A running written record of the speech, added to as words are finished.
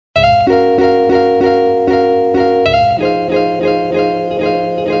So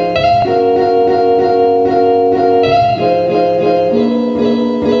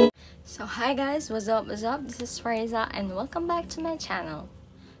hi guys, what's up, this is Raisa and welcome back to my channel.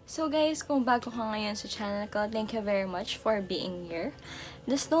 So guys, kung bago ka ngayon sa channel ko, thank you very much for being here.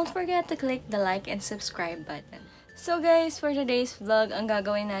 Just don't forget to click the like and subscribe button. So guys, for today's vlog, ang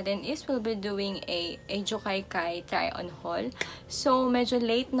gagawin natin is we'll be doing a Jukaykay try-on haul. So medyo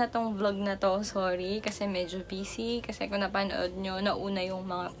late na tong vlog na to, sorry, kasi medyo busy. Kasi kung napanood nyo, nauna yung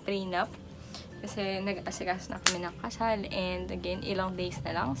mga prenup. Kasi nag-asikas na kami ng kasal. And again, ilang days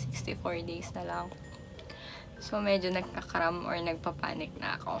na lang, 64 days na lang. So medyo nagkakaram or nagpapanik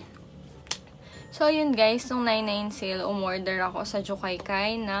na ako. So yun guys, nung 99 sale, umorder ako sa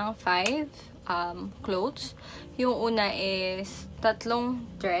Jukaykay ng 5 clothes. Yung una is 3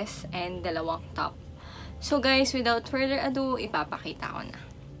 dress and 2 top. So guys, without further ado, ipapakita ko na.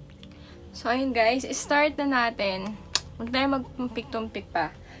 So ayun guys, start na natin. Huwag tayo magtumpik-tumpik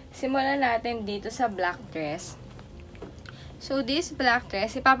pa. Simulan natin dito sa black dress. So this black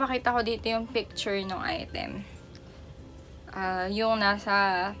dress, ipapakita ko dito yung picture ng item. Yung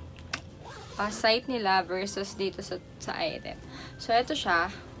nasa site nila versus dito sa item. So ito siya.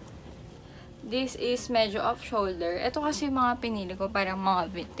 This is medyo off shoulder. Ito kasi mga pinili ko, parang mga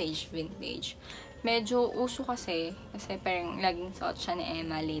vintage. Medyo uso kasi parang laging suot siya ni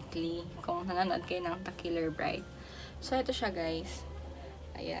Emma lately. Kung nanonood kayo ng The Killer Bride. So ito siya guys.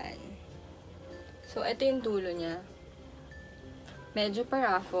 Ayan. So ito yung dulo niya. Medyo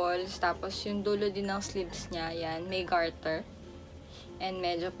paraffles. Tapos yung dulo din ng sleeves niya. Ayan. May garter. And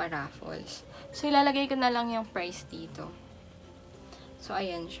medyo paraffles. So ilalagay ko na lang yung price dito. So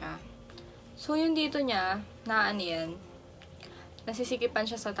ayan siya. So, yung dito niya, na ano yan, nasisikipan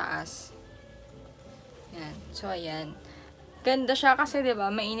siya sa taas. Yan. So, ayan. Ganda siya kasi,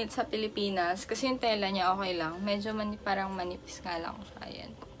 diba, mainit sa Pilipinas. Kasi yung tela niya okay lang. Medyo parang manipis nga lang siya.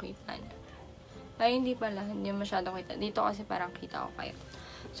 Ayan, kung kita niya. Ay, hindi pala. Hindi masyado kita. Dito kasi parang kita ko kayo.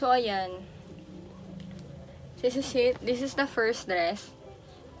 So, ayan. This is it. This is the first dress.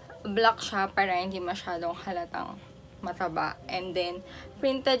 Black siya para hindi masyadong halatang mataba. And then,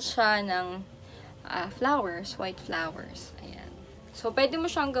 printed siya ng flowers, white flowers. Ayan. So, pwede mo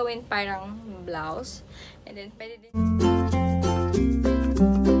siyang gawin parang blouse. And then, pwede din...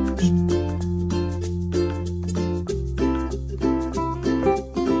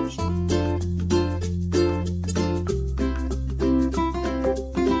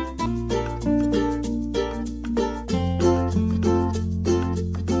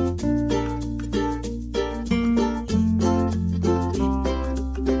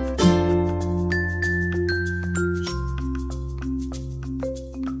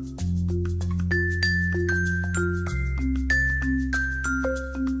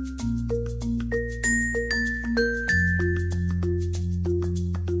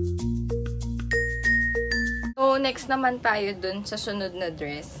 So, next naman tayo dun sa sunod na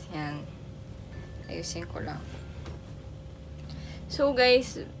dress. Yan. Ayusin ko lang. So,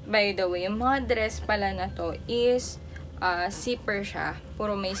 guys, by the way, yung mga dress pala na to is zipper siya.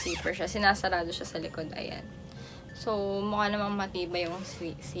 Puro may zipper siya. Sinasarado siya sa likod. Ayan. So, mukha namang matibay yung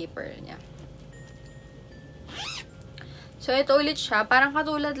zipper niya. So, ito ulit siya. Parang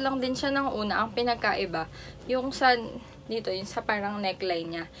katulad lang din siya ng una. Ang pinagkaiba, yung sa... dito, yung sa parang neckline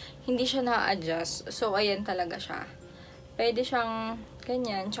niya, hindi siya na-adjust. So, ayan talaga siya. Pwede siyang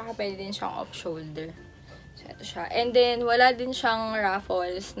ganyan, tsaka pwede din siyang off-shoulder. So, ito siya. And then, wala din siyang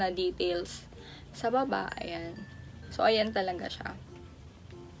ruffles na details sa baba. Ayan. So, ayan talaga siya.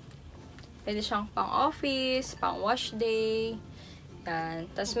 Pwede siyang pang-office, pang-wash day. Yan.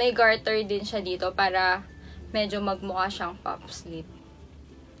 Tapos, may garter din siya dito para medyo magmukha siyang puff sleeve.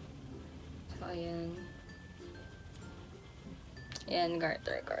 So, ayan. Ayan,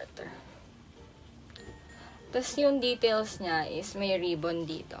 garter. Tapos, yung details niya is may ribbon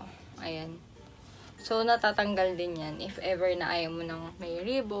dito. Ayan. So, natatanggal din yan. If ever na ayaw mo ng may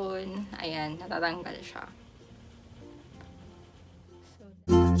ribbon, ayan, natatanggal siya.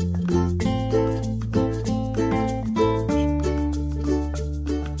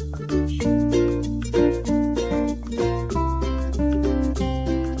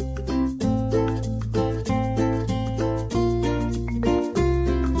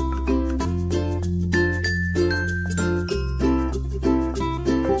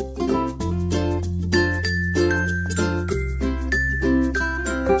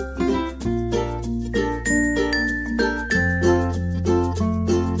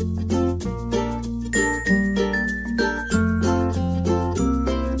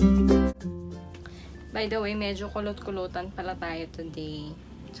 By the way, medyo kulot-kulutan pala tayo today.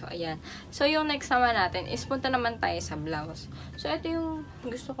 So, ayan. So, yung next naman natin is punta naman tayo sa blouse. So, ito yung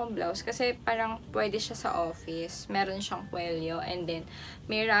gusto kong blouse kasi parang pwede siya sa office. Meron siyang kwelyo and then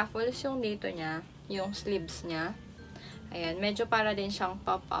may ruffles yung dito niya, yung sleeves niya. Ayan, medyo para din siyang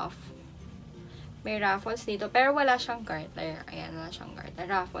pop-off. May ruffles dito pero wala siyang garter. Ayan, wala siyang garter.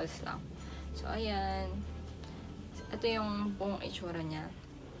 Ruffles lang. So, ayan. Ito yung buong itsura niya.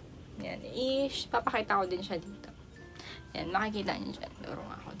 Ayan, papakita ko din siya dito. Ayan, makikita niyo dyan.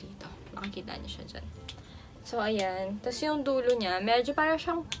 Durong ako dito. Makikita niyo siya dyan. So, ayan. Tapos yung dulo niya, medyo para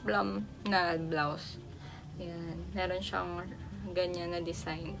siyang plum na blouse. Ayan. Meron siyang ganyan na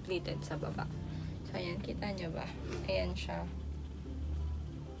design. Pleated sa baba. So, ayan. Kita niyo ba? Ayan siya.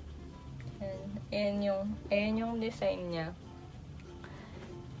 Ayan yung design niya.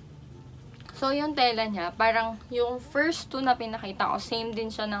 So, yung tela niya, parang yung first two na pinakita ko, same din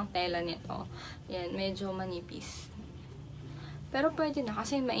siya ng tela nito. Ayan, medyo manipis. Pero pwede na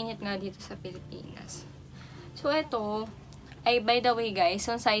kasi mainit nga dito sa Pilipinas. So, ito, ay by the way guys,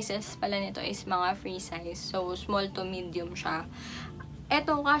 yung sizes pala nito is mga free size. So, small to medium siya.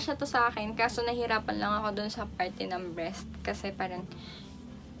 Ito, kasya to sa akin. Kaso nahirapan lang ako dun sa party ng breast. Kasi parang,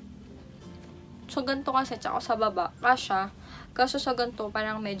 so ganito kasi, tsaka sa baba, kasya. Kaso sa ganito,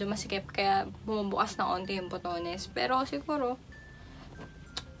 parang medyo masikip. Kaya bumubukas na onti yung botones. Pero siguro,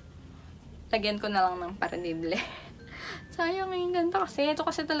 lagyan ko na lang ng paradible. Sayang yung ganito kasi. Ito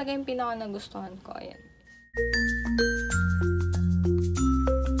kasi talaga yung pinaka nagustuhan ko. Ayan.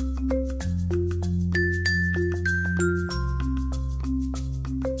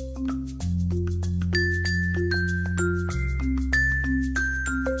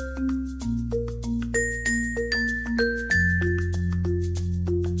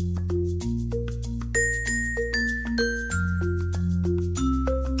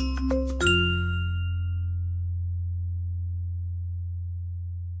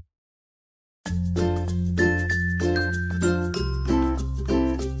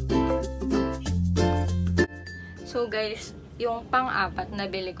 So guys, yung pang-apat na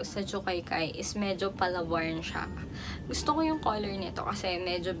bili ko sa Jukaykay is medyo palaborn siya. Gusto ko yung color nito kasi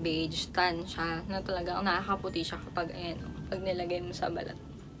medyo beige tan siya, na talagang nakakaputi siya kapag ayan, kapag nilagay mo sa balat.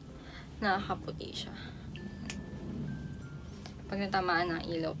 Nakakaputi siya. Pag natamaan ng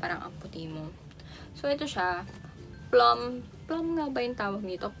ilaw, parang ang puti mo. So ito siya, plum nga ba yung tawag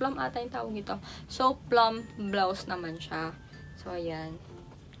dito? Plum ata yung tawag dito. So plum blouse naman siya. So ayan.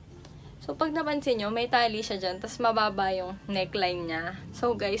 So, pag napansin nyo, may tali siya dyan, tapos mababa yung neckline niya.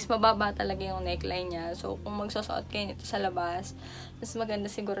 So, guys, mababa talaga yung neckline niya. So, kung magsusuot kayo nito sa labas, mas maganda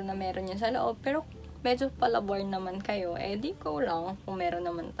siguro na meron yun sa loob. Pero, medyo palabor naman kayo. Eh, di ko lang kung meron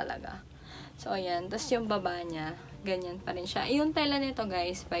naman talaga. So, ayan. Tapos, yung baba niya, ganyan pa rin siya. Yung tela nito,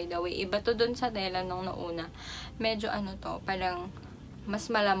 guys, by the way, iba to dun sa tela nung nauna. Medyo, ano to, parang mas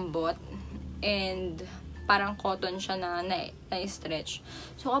malambot. And, parang cotton siya na stretch.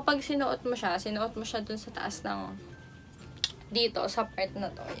 So, kapag sinuot mo siya dun sa taas ng dito, sa part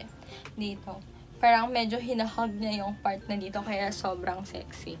na to. Yan. Dito. Parang medyo hinahug niya yung part na dito, kaya sobrang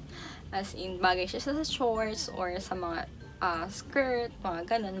sexy. As in, bagay siya sa shorts or sa mga skirt,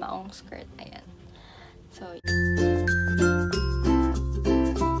 mga ganun, maong skirt. Ayan. So,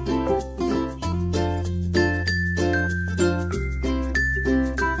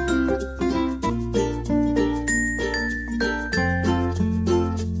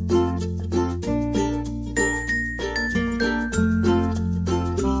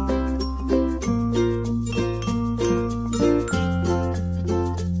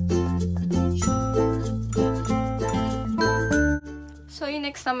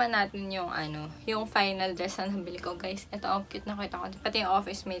 next naman natin yung yung final dress na nabili ko, guys. Ito, ang cute na kita ko. Pati yung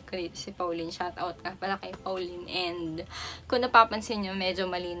office mate ko dito, si Pauline. Shout out ka pala kay Pauline. And kung napapansin nyo, medyo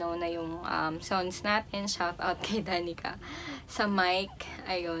malinaw na yung sounds natin. Shout out kay Danica sa mic.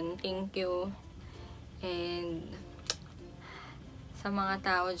 Ayun, thank you. And sa mga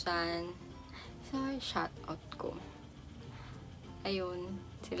tao dyan, shout out ko. Ayun,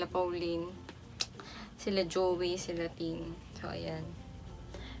 sila Pauline, sila Joey, sila Tin. So, ayan.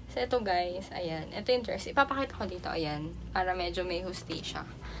 So, ito guys, ayan. Ito yung dress. Ipapakita ko dito, ayan. Para medyo may husti siya.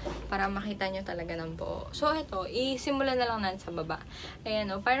 Para makita nyo talaga ng buo. So, ito, isimulan na lang natin sa baba.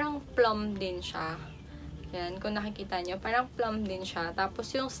 Ayan, o, parang plum din siya. Ayan, kung nakikita nyo, parang plum din siya. Tapos,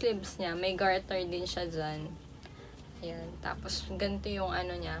 yung sleeves niya, may garter din siya dyan. Ayan. Tapos, ganito yung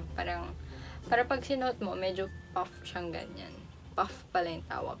niya. Parang, para pag sinuot mo, medyo puff siyang ganyan. Puff pala yung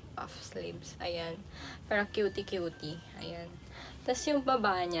tawag. Puff sleeves. Ayan. Parang cutie-cutie. Ayan. Tapos yung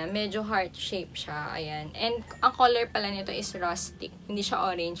baba niya, medyo heart shape siya. Ayan. And ang color pala nito is rustic. Hindi siya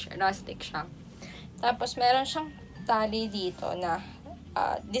orange. Rustic siya. Tapos meron siyang tali dito na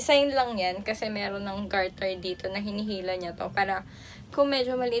design lang yan kasi meron ng garter dito na hinihila niya to para kung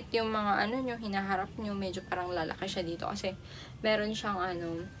medyo maliit yung mga ano nyo, hinaharap nyo, medyo parang lalaki siya dito kasi meron siyang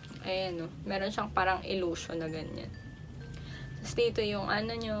ayan meron siyang parang illusion na ganyan. Tapos dito yung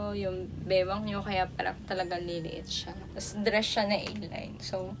ano nyo, yung bewang nyo, kaya parang talagang liliit siya. Tapos dress siya na A-line.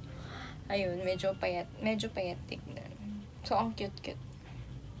 So, ayun, medyo payat tignan. So, ang cute-cute.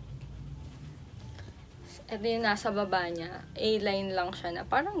 Ito yung nasa baba niya. A-line lang siya na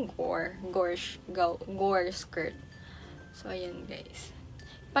parang gore skirt. So, ayan guys.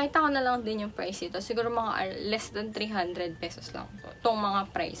 Pakita ko na lang din yung price ito. Siguro mga less than 300 pesos lang to. Itong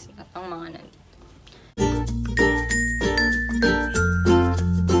mga price at ang mga nandito.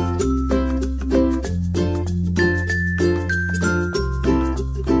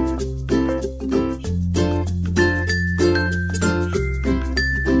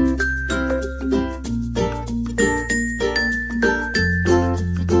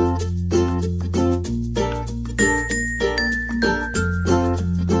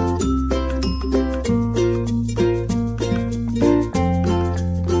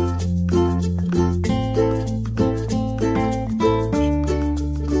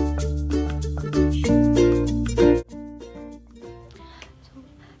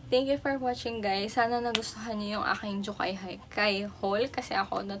 Thank you for watching guys. Sana nagustuhan niyo yung aking Jukaykay haul kasi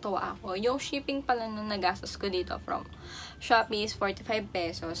natuwa ako. Yung shipping pala nung nagastos ko dito from Shopee is 45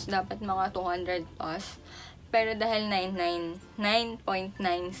 pesos. Dapat mga 200 plus. Pero dahil 9.9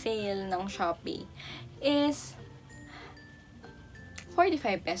 sale ng Shopee is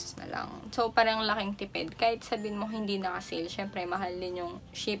 45 pesos na lang. So, parang laking tipid. Kahit sabihin mo hindi naka-sale, syempre mahal din yung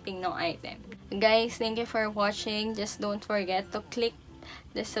shipping ng item. Guys, thank you for watching. Just don't forget to click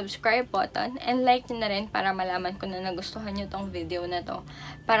the subscribe button and like nyo na rin para malaman ko na nagustuhan nyo tong video na to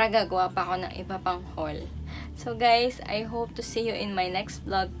para gagawa pa ako ng iba pang haul. So guys, I hope to see you in my next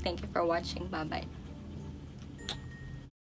vlog. Thank you for watching. Bye-bye.